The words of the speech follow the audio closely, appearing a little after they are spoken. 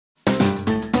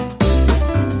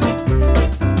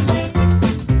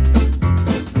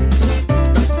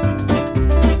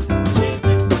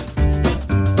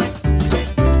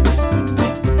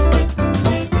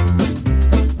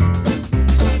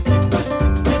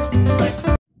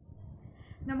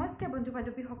বন্ধু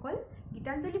বান্ধৱীসকল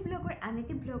গীতাঞ্জলি ব্লগৰ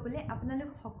আনেটি ব্লগলৈ আপোনালোক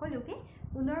সকলোকে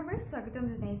পুনৰবাৰ স্বাগতম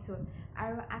জনাইছোঁ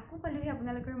আৰু আকৌ পালোহি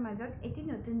আপোনালোকৰ মাজত এটি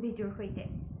নতুন ভিডিঅ'ৰ সৈতে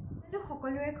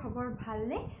সকলোৰে খবৰ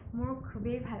ভালনে মোৰ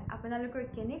খুবেই ভাল আপোনালোকৰ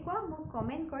কেনেকুৱা মোক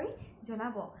কমেন্ট কৰি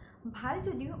জনাব ভাল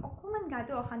যদিও অকমান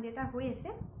গাটো অশান্তি এটা হৈ আছে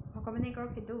ভগৱানে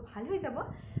কৰক হেতু ভাল হৈ যাব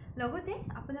লগতে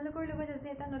আপোনালোকৰ লগত আজি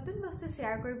এটা নতুন বস্তু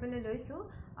শেয়াৰ কৰিবলৈ লৈছো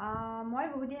মই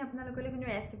বহুদিন আপোনালোকলৈ কোনো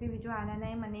ৰেচিপি ভিডিঅ' আনা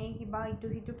নাই মানে কিবা ইটো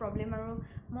হিটো প্ৰবলেম আৰু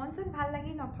মনচন ভাল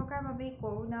লাগি নথকাৰ বাবে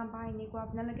কৰোনা বা এনেকুৱা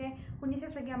আপোনালোকে শুনিছে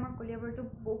চাগে আমাৰ কলিয়াবৰটো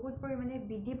বহুত পৰিমাণে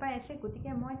বৃদ্ধি পাই আছে গতিকে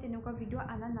মই তেনেকুৱা ভিডিঅ'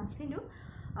 আনা নাছিলো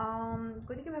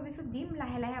গতিকে ভাবিছো দিম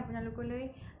লাহে লাহে আপোনালোকলৈ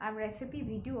ৰেচিপি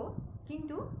ভিডিঅ'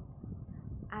 কিন্তু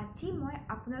আজি মই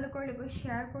আপোনালোকৰ লগত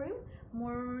শেয়াৰ কৰিম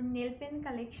মোৰ নেল পেন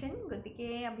কালেকশ্যন গতিকে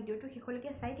ভিডিঅ'টো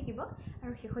শেষলৈকে চাই থাকিব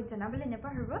আৰু শেষত জনাবলৈ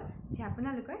নেপাহৰিব যে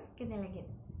আপোনালোকৰ কেনে লাগিল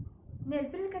নেল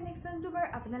পেন কালেকশ্যনটো বাৰু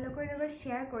আপোনালোকৰ লগত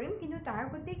শেয়াৰ কৰিম কিন্তু তাৰ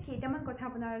আগতে কেইটামান কথা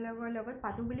আপোনালোকৰ লগত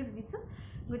পাতো বুলি ভাবিছো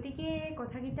গতিকে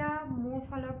কথাকিটা মোৰ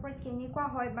ফালৰ পৰা কেনেকুৱা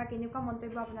হয় বা কেনেকুৱা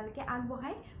মন্তব্য আপোনালোকে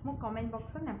আগবঢ়াই মোক কমেন্ট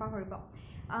বক্সত নেপাহৰিব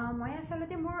মই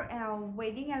আসলতে মোৰ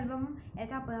ওয়েডিং এলবাম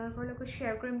এটা আপোনালোকৰ লগত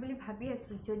শেয়াৰ কৰিম বুলি ভাবি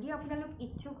আছো যদি আপোনালোক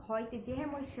ইচ্ছুক হয় তেতিয়াহে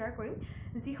মই শেয়াৰ কৰিম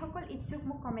যিসকল ইচ্ছুক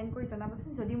মোক কমেন্ট কৰি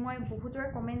জনাবচোন যদি মই বহুতৰ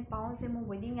কমেন্ট পাওঁ যে মোক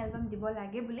ওয়েডিং এলবাম দিব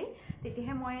লাগে বুলি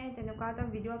তেতিয়াহে মই তেনেকুৱা এটা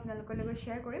ভিডিঅ' আপোনালোকৰ লগত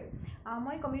শেয়াৰ কৰিম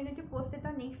মই কমিউনিটি পোষ্ট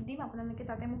এটা নেক্সট দিম আপোনালোকে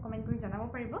তাতে মোক কমেন্ট কৰি জনাব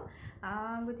পাৰিব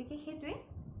গতিকে হেতুৱে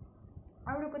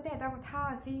আৰু লগতে এটা কথা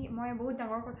আজি মই বহুত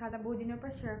ডাঙৰ কথা এটা বহুত দিনৰ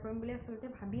পৰা শেয়াৰ কৰিম বুলি আসলতে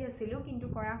ভাবি আছিলো কিন্তু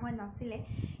কৰা হোৱা নাছিলে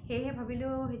হেহে ভাবিলো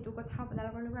হেতু কথা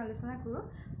আপোনালোকৰ লগত আলোচনা কৰো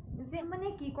যে মানে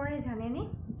কি কৰে জানেনে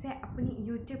যে আপুনি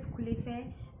ইউটিউব খুলিছে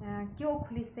কিয়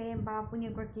খুলিছে বা আপুনি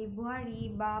এগৰাকী বোৱাৰী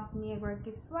বা আপুনি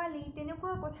এগৰাকী ছোৱালী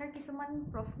তেনেকুৱা কথাৰ কিছুমান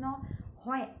প্ৰশ্ন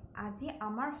হয় আজি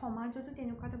আমাৰ সমাজতো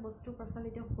তেনেকুৱা এটা বস্তু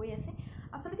প্ৰচলিত হৈ আছে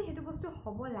আসলতে হেতু বস্তু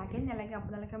হ'ব লাগে নালাগে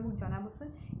আপোনালোকে মোক জনাবচোন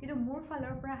কিন্তু মোৰ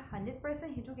ফালৰ পৰা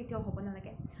 100% হেতু কেতিয়াও হ'ব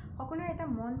নালাগে সকলোৰে এটা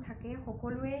মন থাকে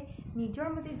সকলোৰে নিজৰ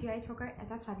মতে জীয়াই থকাৰ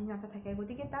এটা স্বাধীনতা থাকে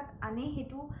গতিকে তাত আনে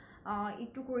হেতু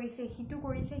ইটো কৰিছে হিটো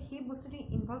কৰিছে সেই বস্তুটো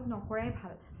ইনভলভ নকৰাই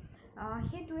ভাল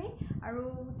হেতুৱে আৰু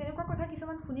তেনেকুৱা কথা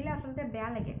কিছুমান শুনিলে আসলতে বেয়া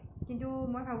লাগে কিন্তু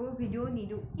মই ভাবো ভিডিঅ'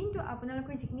 নিদু কিন্তু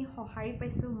আপোনালোকৰ যিখিনি সহাৰি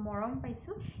পাইছো মৰম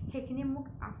পাইছো সেইখিনি মোক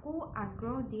আকৌ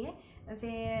আগ্ৰহ দিয়ে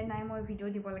যে নাই মই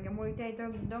ভিডিঅ' দিব লাগে মোৰ এটা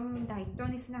একদম দায়িত্ব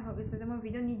নিচিনা হৈ গৈছে যে মই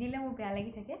ভিডিঅ' নিদিলে মোৰ বেয়া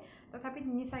লাগি থাকে তথাপি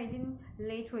 3-4 দিন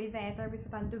লেট হৈ যায় তাৰ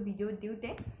পিছত আনটো ভিডিঅ' দিওতে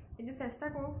কিন্তু চেষ্টা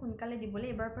কৰো সোনকালে দিবলৈ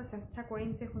এবাৰ পৰা চেষ্টা কৰিম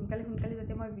যে সোনকালে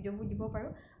যাতে মই ভিডিঅ'বোৰ দিব পাৰো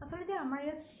আসলতে আমাৰ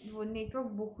ইয়াত নেটৱৰ্ক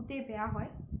বহুতেই বেয়া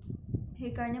হয়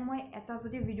সেই কাৰণে মই এটা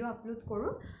যদি ভিডিঅ' আপলোড কৰো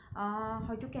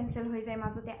হয়তো কেনসেল হৈ যায়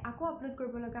মাজতে আকৌ আপলোড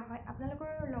কৰিব লগা হয় আপোনালোকৰ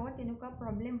লগত তেনেকুৱা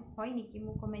প্ৰবলেম হয় নেকি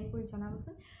মোক কমেন্ট কৰি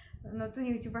জনাবচোন নতুন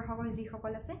ইউটিউবাৰ সকল যি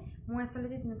সকল আছে মোৰ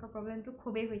আসলতে তেনেকুৱা প্ৰবলেমটো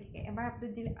খুবেই হৈ থাকে এবাৰ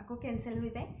আপলোড দিলে আকৌ কেনসেল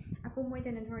হৈ যায় আকৌ মই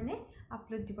তেনে ধৰণে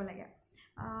আপলোড দিব লাগে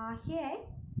হেয়াই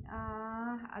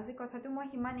আজি কথাটো মই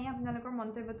হিমানে আপোনালোকৰ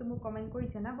মন্তব্যটো মোক কমেন্ট কৰি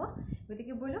জনাব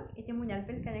গতিকে বলক এতিয়া মোৰ নেল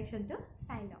পেন কালেকশ্যনটো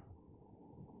চাই লওঁ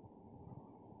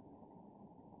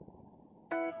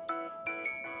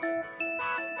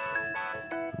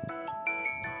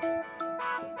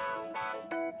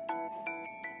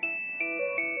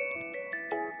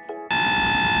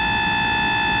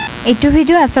এইটো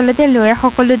ভিডিঅ' আসলতে ল'ৰা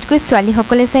সকলোতকৈ ছোৱালী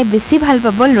সকলে চাই বেছি ভাল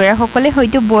পাব ল'ৰা সকলে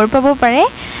হয়তো বৰ পাব পাৰে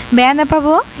বেয়া নাপাব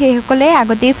সেই সকলে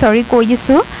আগতেই সৰি কৈ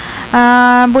দিছো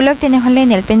বলক তেনেহলে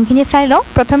নেল পেনখিনি চাই লওঁ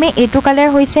প্ৰথমে এইটো কালাৰ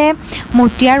হৈছে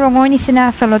মটিয়া ৰঙৰ নিচিনা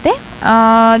আসলতে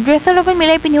ড্ৰেছৰ লগত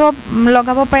মিলাই পিন্ধিব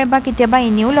লগাব পাৰে বা কেতিয়াবা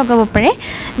এনেও লগাব পাৰে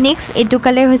নেক্সট এইটো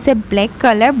কালাৰ হৈছে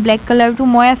ব্লেক কালাৰটো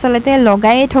মই আসলতে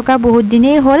লগাই থকা বহুত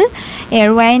দিনেই হ'ল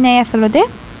এৰুৱাই নাই আসলতে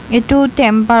এইটো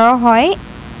টেম্পাৰৰ হয়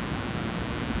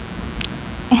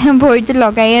ভৰিটো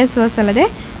লগাই আছো আসলতে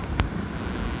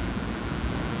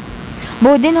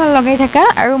বহুত দিন হ'ল লগাই থকা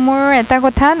আৰু মোৰ এটা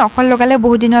কথা নখল লগালে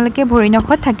বহুত দিনলৈকে ভৰি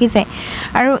নখত থাকি যায়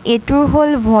আৰু এইটো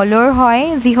হ'ল ভলৰ হয়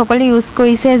যিসকলে ইউজ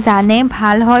কৰিছে জানে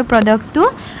ভাল হয় প্ৰডাক্টটো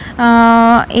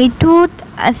এইটোত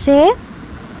আছে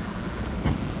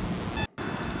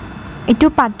এইটো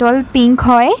পাতল পিংক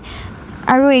হয়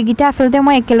আৰু এইগিটা আসলতে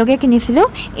মই একেলগে কিনিছিলো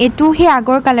এইটো হে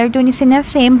আগৰ কালাৰটো নিচিনা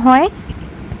সেম হয়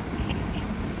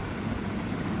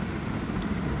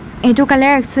এইটো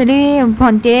কালাৰ একচুয়ালি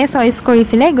ভন্টিয়ে চয়েস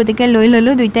কৰিছিলে গতিকে লৈ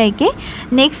ললো দুইটা একে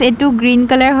নেক্সট এইটো গ্ৰীন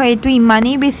কালাৰ হয় এইটো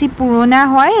ইমানেই বেছি পুৰণা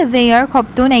হয় যে ইয়াৰ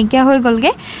খপটো নাইকিয়া হৈ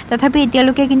গলগে তথাপি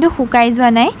এতিয়ালৈকে কিন্তু শুকাই যোৱা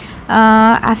নাই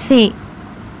আছে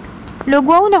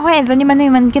লগোৱাও নহয় এজনী মানুহ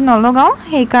ইমানকে নলগাও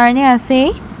সেই কাৰণে আছে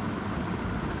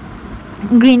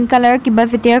গ্ৰীন কালাৰ কিবা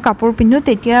যেতিয়া কাপোৰ পিন্ধো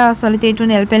তেতিয়া আসলতে এইটো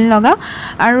নেল পেন লগাও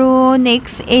আৰু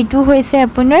নেক্সট এইটো হৈছে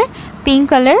আপোনাৰ পিংক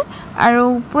কালাৰ আৰু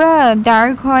পুৰা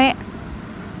ডাৰ্ক হয়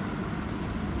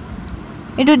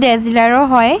এইটো ডেজিলাৰো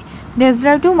হয়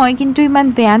ডেজলাৰটো মই কিন্তু ইমান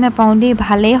বেয়া নাপাওঁ দেই,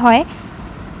 ভালেই হয়।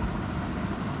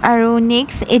 আৰু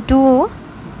নেক্সট এইটো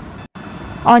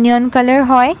অনিয়ন কালাৰ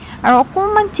হয় আৰু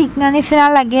অকণমান চিকনা নিচিনা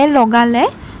লাগে লগালে,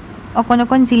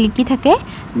 অকণ জিলিকি থাকে।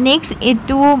 নেক্সট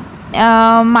এইটো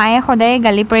মায়ে সদায়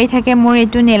গালি পাৰি থাকে মোৰ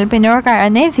এইটো নেল পেনৰ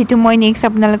কাৰণে, যিটো মই নেক্সট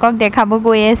আপোনালোকক দেখাব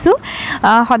গৈ আছোঁ।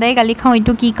 সদায় গালি খাওঁ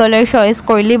এইটো কি কালাৰ চইচ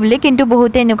কৰিলি বুলি, কিন্তু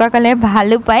বহুতে এনেকুৱা কালাৰ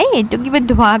ভালো পায়। এইটো কিবা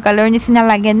ধোঁৱা কালাৰ নিচিনা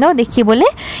লাগে ন দেখিবলৈ,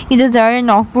 কিন্তু যাৰ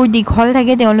নখবোৰ দীঘল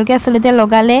থাকে তেওঁলোকে আচলতে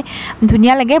লগালে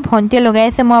ধুনীয়া লাগে। ভণ্টিয়ে লগাই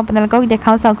আছে, মই আপোনালোকক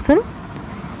দেখাওঁ চাওকচোন।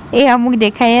 এয়া মোক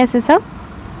দেখাই আছে চাওক।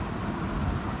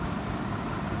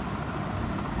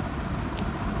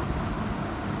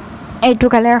 এইটো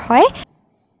কালাৰ হয়।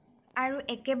 আৰু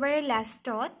একেবাৰে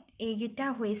লাষ্টত এইকেইটা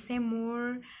হৈছে মোৰ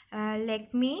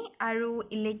লেকমি আৰু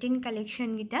ইলেটিন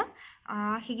কালেকশ্যনকেইটা।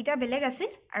 সেইকেইটা বেলেগ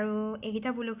আছিল আৰু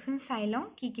এইকেইটা বোলকচোন চাই লওঁ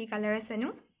কি কি কালাৰ আছেনো।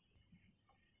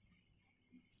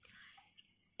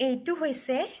 এইটো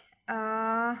হৈছে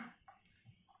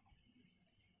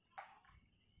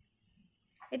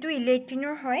এইটো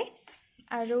ইলেটিনৰ হয়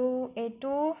আৰু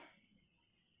এইটো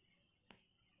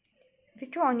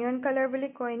যিটো অনিয়ন কালাৰ বুলি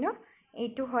কয় ন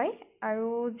এইটো হয়। আৰু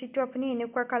যিটো আপুনি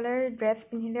এনেকুৱা কালাৰ ড্ৰেছ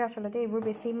পিন্ধিলে আচলতে এইবোৰ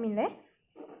বেছি মিলে।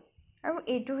 আৰু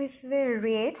এইটো হৈছে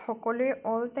ৰেড, সকলোৰে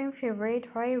অল টাইম ফেভাৰিট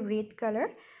হয় ৰেড কালাৰ।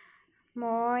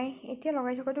 মই এতিয়া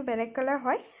লগাই থকাটো বেলেগ কালাৰ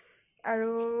হয় আৰু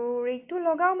ৰেডটো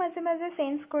লগাওঁ মাজে মাজে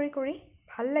চেঞ্জ কৰি কৰি,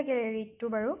 ভাল লাগে ৰেডটো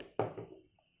বাৰু।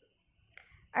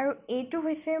 আৰু এইটো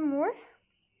হৈছে মোৰ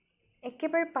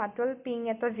একেবাৰে পাতল পিংক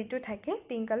এটা যিটো থাকে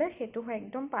পিংক কালাৰ, সেইটো হয়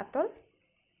একদম পাতল।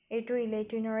 এইটো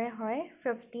ইলেটিনৰে হয়,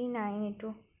 59 এইটো।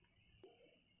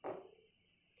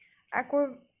 আকৌ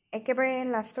একেবাৰে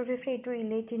লাষ্টত হৈছে এইটো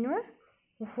ইলেটিনৰ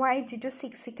হোৱাইট, যিটো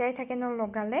চিকচিকাই থাকে ন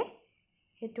লগালে,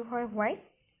 সেইটো হয় হোৱাইট।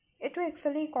 এইটো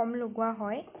একচুৱেলি কম লগোৱা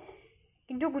হয়,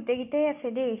 কিন্তু গোটেইকেইটাই আছে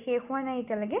দেই, শেষ হোৱা নাই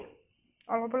এতিয়ালৈকে।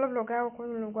 অলপ অলপ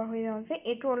লগোৱা হৈ যাওঁ যে।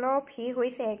 এইটো অলপ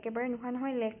হৈছে, একেবাৰে নোহোৱা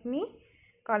নহয়। লেকমি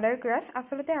কালাৰ ক্ৰাছ,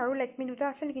 আচলতে আৰু লেকমি দুটা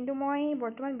আছিল কিন্তু মই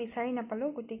বৰ্তমান বিচাৰি নাপালোঁ,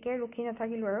 গতিকে ৰখি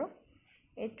নাথাকিলোঁ আৰু।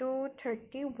 এইটো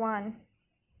 31,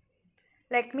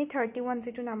 লেকমি 31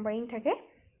 যিটো নাম্বাৰিং থাকে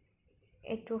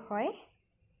এইটো হয়।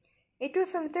 এইটো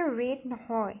আচলতে ৰেড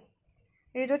নহয়,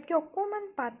 ৰেডতকৈ অকণমান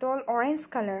পাতল অৰেঞ্জ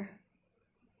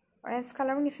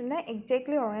কালাৰৰ নিচিনা,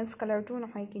 একজেক্টলি অৰেঞ্জ কালাৰটো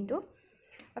নহয় কিন্তু।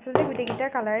 আচলতে গোটেইকেইটা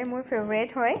কালাৰে মোৰ ফেভৰেট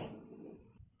হয়।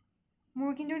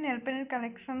 মোৰ কিন্তু নেল পেইণ্ট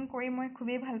কালেকশ্যন কৰি মই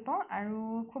খুবেই ভাল পাওঁ আৰু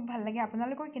খুব ভাল লাগে।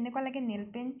 আপোনালোকৰ কেনেকুৱা লাগে নেল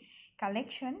পেইণ্ট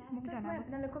কালেকশ্যন মোক জনাব। মই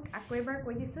আপোনালোকক আকৌ এবাৰ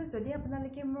কৈ দিছোঁ, যদি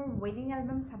আপোনালোকে মোৰ ৱেডিং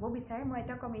এলবাম চাব বিচাৰে, মই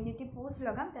এটা কমিউনিটি পোষ্ট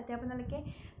লগাম, তাতে আপোনালোকে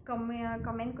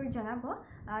কমেণ্ট কৰি জনাব।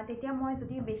 তেতিয়া মই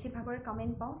যদি বেছিভাগৰ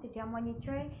কমেণ্ট পাওঁ তেতিয়া মই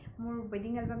নিশ্চয় মোৰ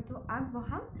ৱেডিং এলবামটো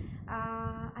আগবঢ়াম।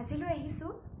 আজিলৈ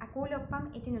আহিছোঁ, আকৌ লগ পাম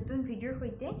এটি নতুন ভিডিঅ'ৰ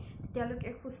সৈতে। তেতিয়ালৈকে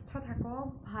সুস্থ থাকক,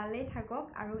 ভালে থাকক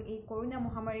আৰু এই কৰোণা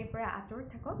মহামাৰীৰ পৰা আঁতৰত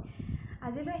থাকক।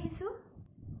 আজিলৈ আহিছোঁ।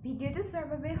 ভিডিঅ'টো চোৱাৰ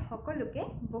বাবে সকলোকে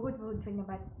বহুত বহুত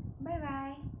ধন্যবাদ। Bye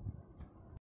bye.